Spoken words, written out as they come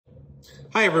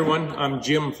Hi everyone, I'm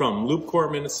Jim from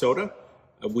Lubecore, Minnesota.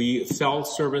 We sell,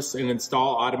 service, and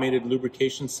install automated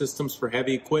lubrication systems for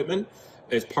heavy equipment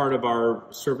as part of our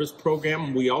service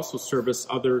program. We also service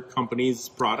other companies'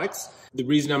 products. The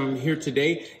reason I'm here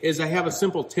today is I have a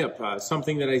simple tip,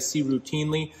 something that I see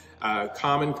routinely. A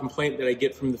common complaint that I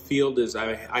get from the field is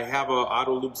I have an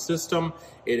auto lube system.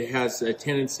 It has a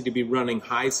tendency to be running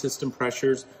high system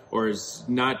pressures or is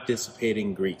not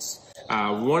dissipating grease.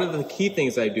 One of the key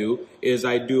things I do is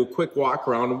I do a quick walk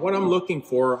around. What I'm looking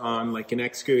for on like an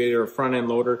excavator or front end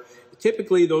loader,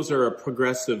 typically those are a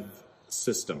progressive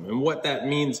system. And what that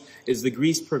means is the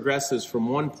grease progresses from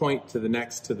one point to the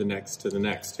next, to the next, to the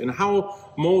next. And how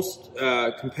most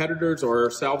competitors or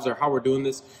ourselves or how we're doing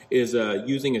this is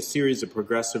using a series of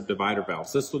progressive divider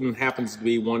valves. This one happens to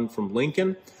be one from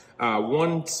Lincoln.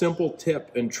 One simple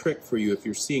tip and trick for you if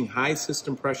you're seeing high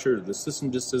system pressure, the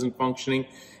system just isn't functioning,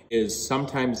 is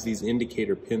sometimes these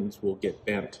indicator pins will get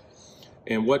bent.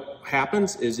 And what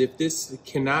happens is if this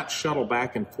cannot shuttle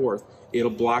back and forth,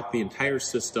 it'll block the entire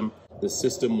system. The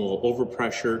system will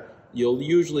overpressure. You'll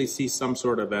usually see some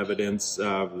sort of evidence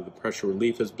the pressure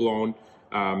relief is blown,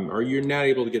 or you're not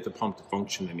able to get the pump to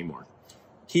function anymore.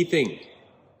 Key thing,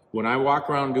 when I walk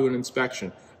around and do an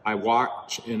inspection, I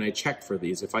watch and I check for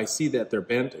these. If I see that they're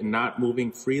bent and not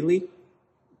moving freely,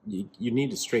 you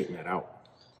need to straighten that out.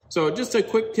 So just a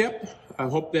quick tip. I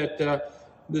hope that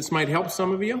this might help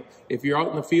some of you. If you're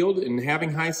out in the field and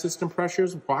having high system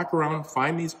pressures, walk around,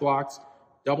 find these blocks,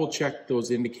 double check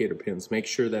those indicator pins, make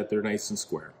sure that they're nice and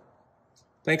square.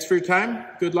 Thanks for your time.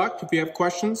 Good luck. If you have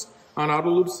questions on auto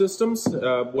lube systems,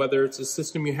 whether it's a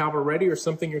system you have already or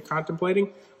something you're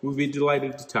contemplating, we'll be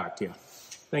delighted to talk to you.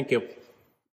 Thank you.